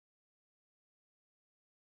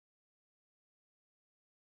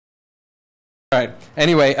All right.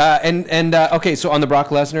 Anyway, okay, so on the Brock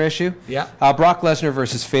Lesnar issue, yeah, Brock Lesnar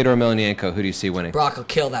versus Fedor Emelianenko. Who do you see winning? Brock will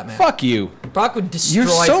kill that man. Fuck you. Brock would destroy.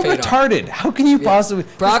 You're so Fedor. retarded. How can you possibly?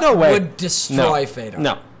 Brock no way. would destroy Fedor.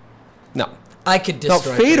 No. I could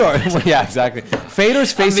destroy Fedor. Yeah, exactly.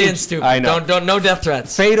 Fedor's facing. I'm being stupid. I know. Don't no death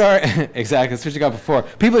threats. Fedor. Exactly. That's what you got before.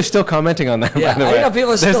 People are still commenting on that. Yeah, by the way. I know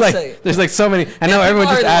people are still saying. There's like so many, and now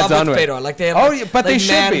everyone just adds on to it. Fedor. Like they have, but they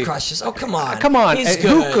should man be. crushes. Oh come on. Come on. He's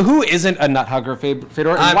good. Who isn't a nut hugger,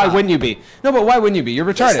 Fedor? I'm why not. wouldn't you be? No, but why wouldn't you be? You're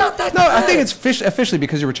retarded. It's not that no, I bad. think it's officially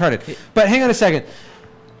because you're retarded. But hang on a second.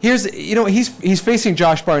 He's facing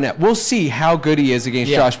Josh Barnett. We'll see how good he is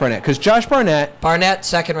against Josh Barnett, because Josh Barnett,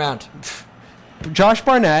 second round. Josh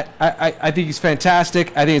Barnett, I think he's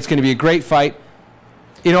fantastic. I think it's going to be a great fight.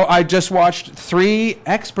 I just watched 3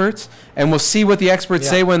 experts, and we'll see what the experts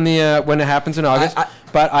say when it happens in August.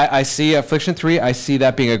 But I see Affliction 3. I see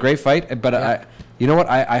that being a great fight. But you know what?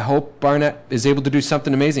 I hope Barnett is able to do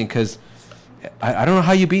something amazing, because I don't know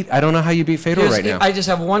how you beat Fedor right now. I just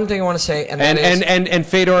have one thing I want to say, and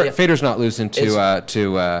Fedor's not losing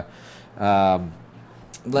to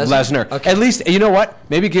Lesnar. Okay. At least, you know what?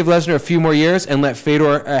 Maybe give Lesnar a few more years and let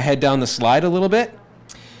Fedor head down the slide a little bit.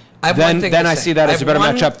 Then I see that as a better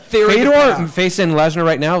matchup. Fedor facing Lesnar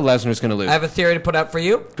right now, Lesnar's going to lose. I have a theory to put out for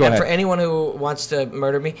you. Go ahead. For anyone who wants to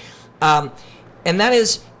murder me. And that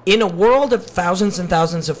is, in a world of thousands and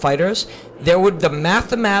thousands of fighters, there would the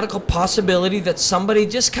mathematical possibility that somebody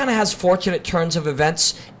just kind of has fortunate turns of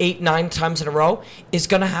events 8-9 times in a row is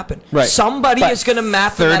going to happen. Right. Somebody is going to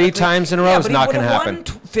mathematically 30 times in a row is not going to happen.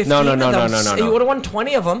 No. He would have won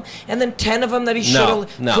 20 of them, and then 10 of them that he should have,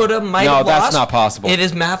 could have, might have lost. No, that's not possible. It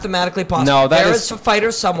is mathematically possible. No, there is a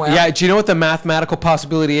fighter somewhere. Yeah, do you know what the mathematical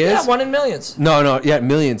possibility is? Yeah, 1 in millions. No,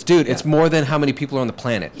 millions, dude. Yeah. It's more than how many people are on the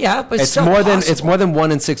planet. Yeah, but it's more than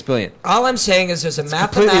 1 in 6 billion. All I'm saying is there's a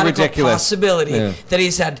mathematical possibility that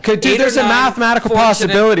he's had. Dude, there's a mathematical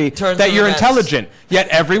possibility that you're intelligent, yet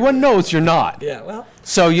everyone knows you're not. Yeah, well.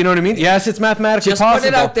 So you know what I mean? Yes, it's mathematically possible. Just put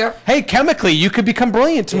it out there. Hey, chemically, you could become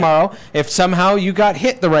brilliant tomorrow if somehow you got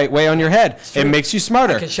hit the right way on your head. It makes you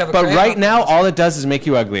smarter. But right now, all it does is make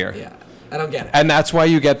you uglier. Yeah, I don't get it. And that's why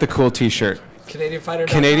you get the cool T-shirt. CanadianFighter.com.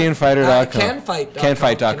 CanadianFighter.com.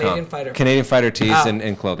 CanFight.com. Canadian Fighter tees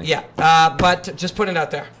and clothing. Yeah, but just putting it out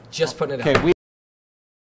there. Just putting it out there.